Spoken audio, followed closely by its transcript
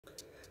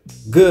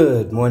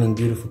Good morning,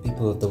 beautiful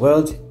people of the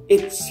world.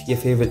 It's your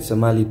favorite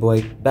Somali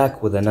boy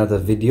back with another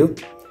video.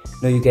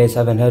 No, you guys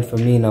haven't heard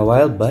from me in a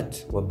while,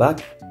 but we're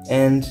back,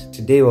 and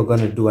today we're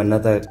gonna do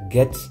another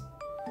get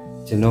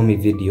to know me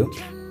video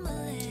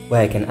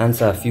where I can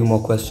answer a few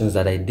more questions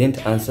that I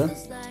didn't answer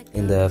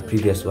in the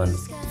previous one.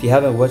 If you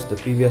haven't watched the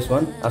previous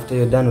one, after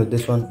you're done with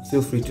this one,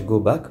 feel free to go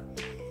back.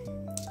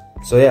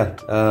 So yeah,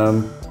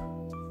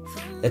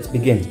 let's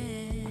begin.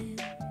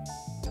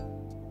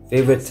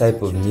 Favorite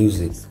type of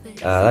music?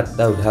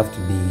 That would have to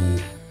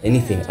be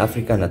anything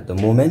African at the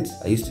moment.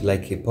 I used to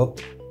like hip-hop,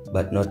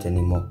 but not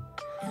anymore.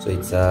 So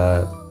it's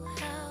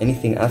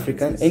anything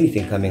African,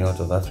 anything coming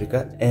out of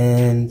Africa,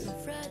 and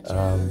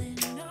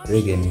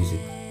reggae music,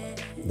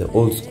 the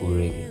old school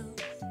reggae.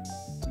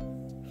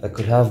 If I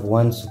could have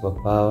one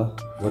superpower,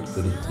 what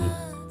could it be?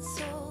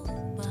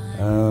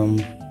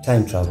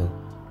 Time travel.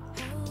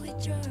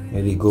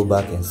 Maybe go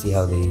back and see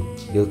how they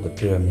built the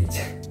pyramids.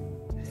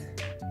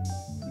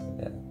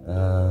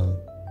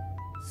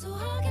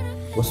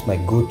 What's my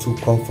go-to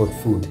comfort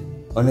food?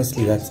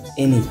 Honestly, that's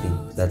anything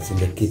that's in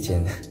the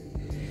kitchen.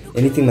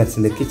 Anything that's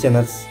in the kitchen,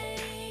 that's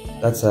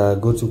a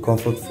go-to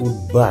comfort food.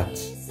 But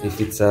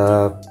if it's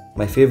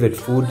my favorite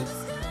food,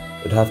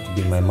 it would have to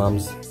be my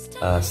mom's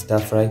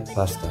stir-fry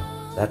pasta.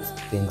 That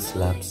thing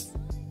slaps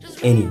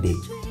any day,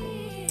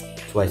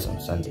 twice on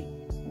Sunday.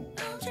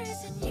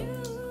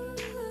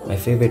 My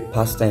favorite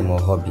pastime or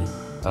hobby?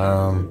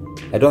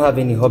 I don't have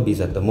any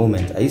hobbies at the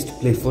moment. I used to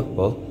play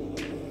football,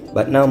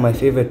 but now my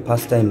favorite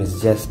pastime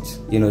is just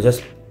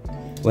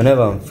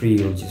whenever I'm free,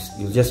 you'll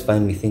just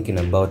find me thinking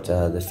about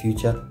the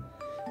future,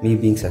 me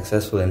being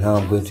successful and how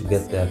I'm going to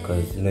get there.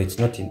 Because it's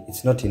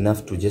not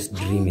enough to just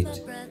dream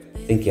it. I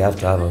think you have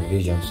to have a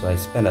vision. So I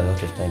spend a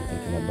lot of time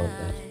thinking about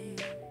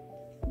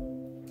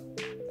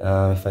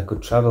that. If I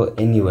could travel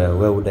anywhere,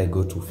 where would I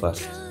go to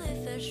first?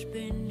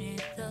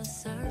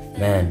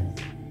 Man,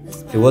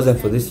 if it wasn't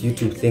for this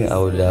YouTube thing, I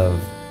would have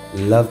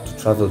loved to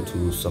travel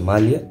to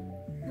Somalia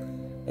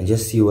and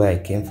just see where I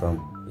came from,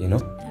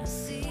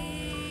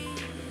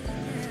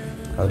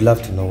 I would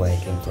love to know where I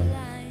came from.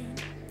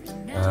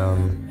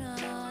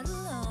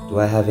 Do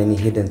I have any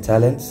hidden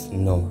talents?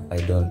 No, I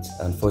don't,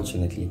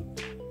 unfortunately.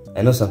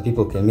 I know some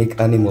people can make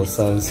animal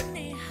sounds.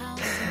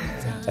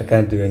 I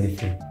can't do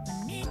anything.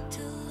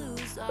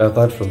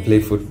 Apart from play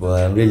football,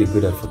 I'm really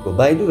good at football,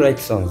 but I do write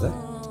songs. I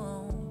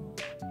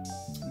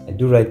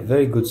do write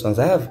very good songs.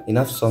 I have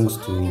enough songs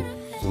to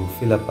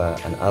fill up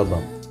an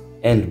album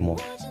and more.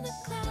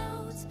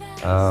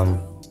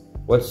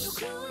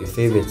 What's your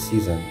favorite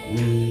season?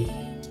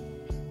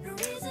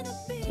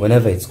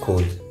 Whenever it's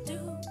cold.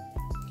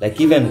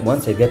 Like even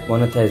once I get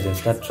monetized and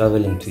start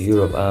traveling to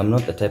Europe, I'm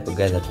not the type of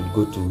guy that would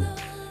go to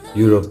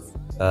Europe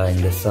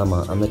in the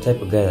summer. I'm the type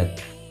of guy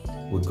that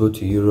would go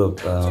to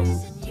Europe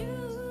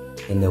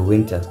in the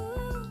winter,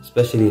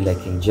 especially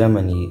like in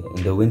Germany.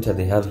 In the winter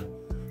they have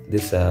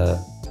this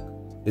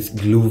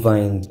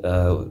Glühwein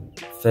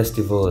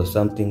festival or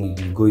something.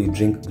 You go, you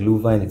drink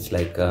Glühwein. It's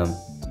like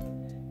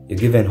you're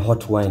given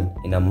hot wine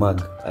in a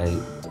mug,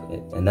 and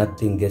that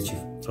thing gets you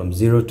from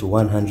 0 to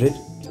 100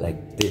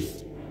 like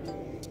this.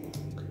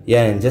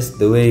 Yeah, and just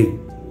the way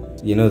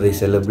they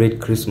celebrate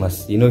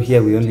Christmas. Here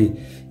you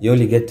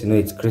only get to know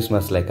it's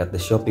Christmas like at the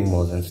shopping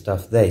malls and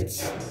stuff. There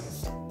it's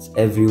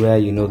everywhere.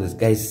 There's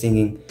guys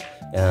singing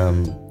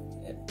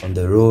on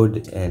the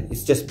road, and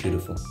it's just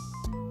beautiful.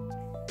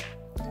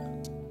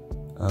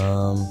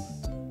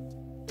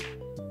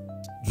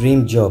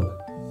 Dream job.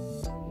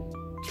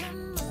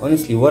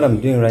 Honestly, what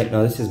I'm doing right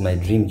now, this is my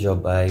dream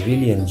job. I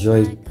really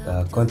enjoy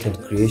content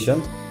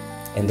creation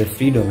and the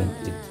freedom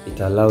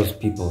it allows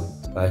people,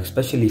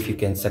 especially if you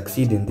can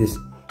succeed in this.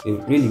 You're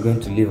really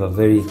going to live a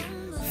very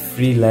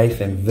free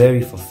life and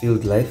very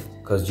fulfilled life,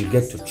 because you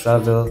get to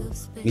travel,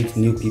 meet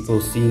new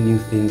people, see new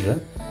things,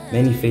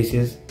 many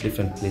faces,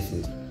 different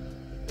places.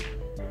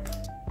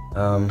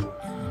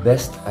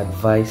 Best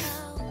advice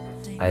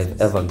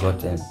I've ever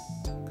gotten.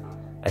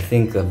 I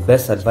think the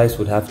best advice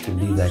would have to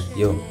be that,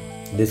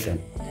 listen,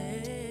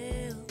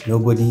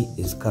 nobody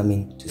is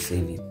coming to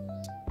save you.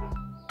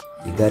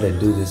 You gotta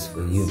do this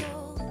for you.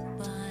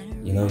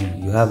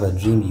 You have a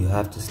dream, you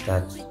have to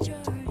start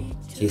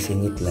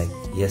chasing it like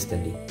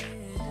yesterday.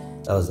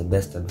 That was the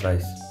best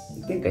advice.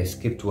 I think I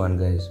skipped one,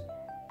 guys.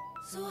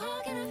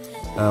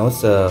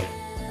 What's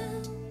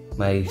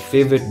my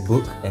favorite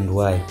book and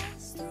why?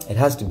 It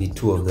has to be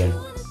two of them.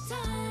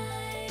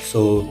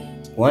 So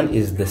one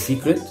is The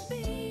Secret.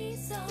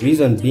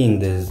 Reason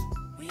being,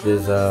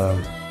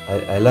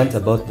 I learned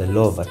about the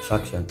law of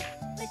attraction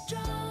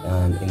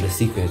in The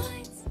Secret.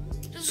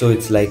 So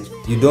it's like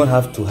you don't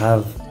have to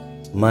have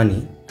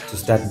money to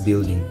start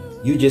building.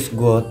 You just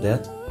go out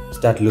there,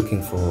 start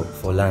looking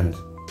for land,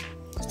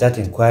 start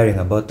inquiring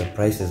about the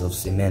prices of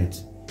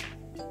cement,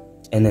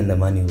 and then the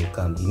money will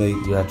come.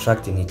 You're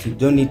attracting it. You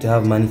don't need to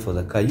have money for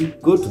the car. You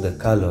go to the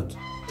car lot,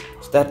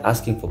 start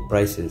asking for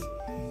prices,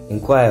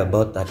 inquire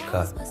about that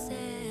car,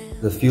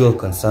 the fuel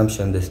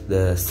consumption,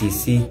 the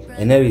CC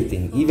and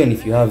everything. Even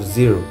if you have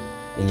zero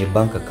in your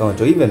bank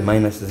account, or even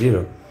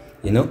 -0,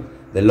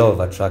 the law of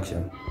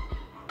attraction.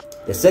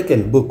 The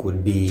second book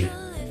would be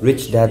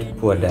Rich Dad,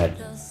 Poor Dad.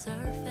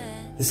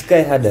 This guy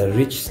had a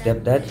rich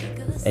stepdad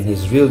and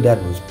his real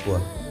dad was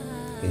poor.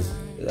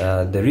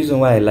 The reason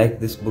why I like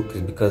this book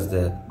is because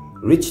the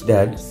rich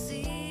dad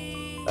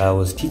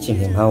was teaching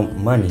him how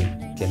money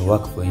can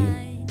work for you,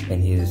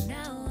 and his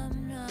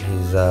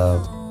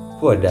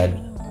poor dad,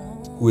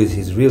 who is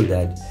his real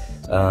dad,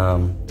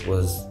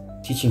 was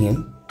teaching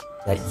him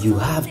that you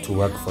have to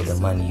work for the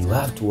money, you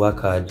have to work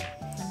hard,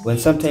 when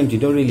sometimes you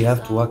don't really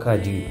have to work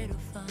hard, you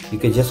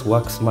can just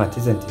work smart,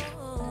 isn't it?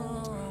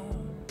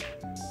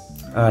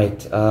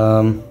 Alright,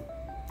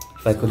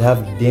 if I could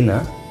have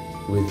dinner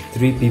with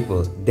 3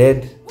 people,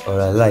 dead or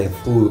alive,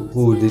 who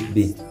would it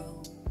be?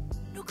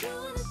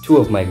 2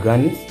 of my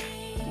grannies,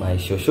 my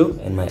shosho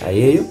and my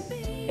ayeyo,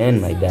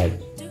 and my dad.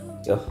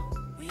 Yo,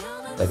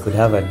 if I could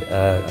have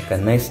a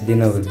nice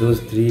dinner with those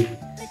 3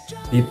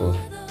 people,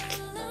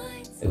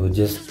 it would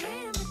just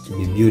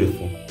be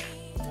beautiful.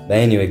 But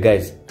anyway,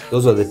 guys,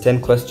 those were the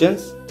 10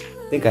 questions.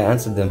 I think I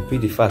answered them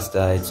pretty fast.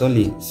 It's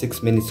only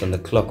 6 minutes on the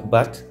clock,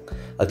 but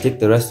I'll take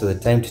the rest of the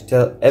time to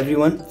tell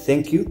everyone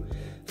thank you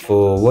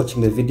for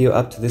watching the video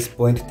up to this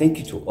point. Thank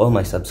you to all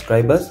my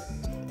subscribers.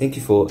 Thank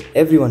you for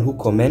everyone who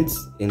comments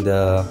in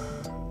the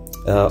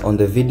on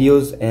the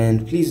videos,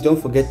 and please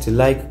don't forget to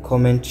like,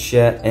 comment,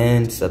 share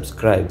and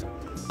subscribe.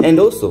 And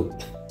also,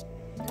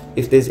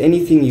 if there's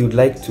anything you'd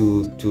like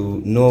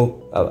to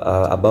know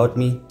about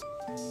me,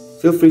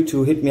 feel free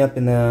to hit me up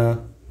in the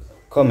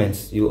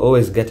comments. You'll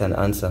always get an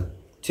answer.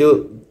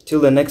 Till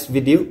the next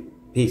video,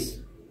 peace.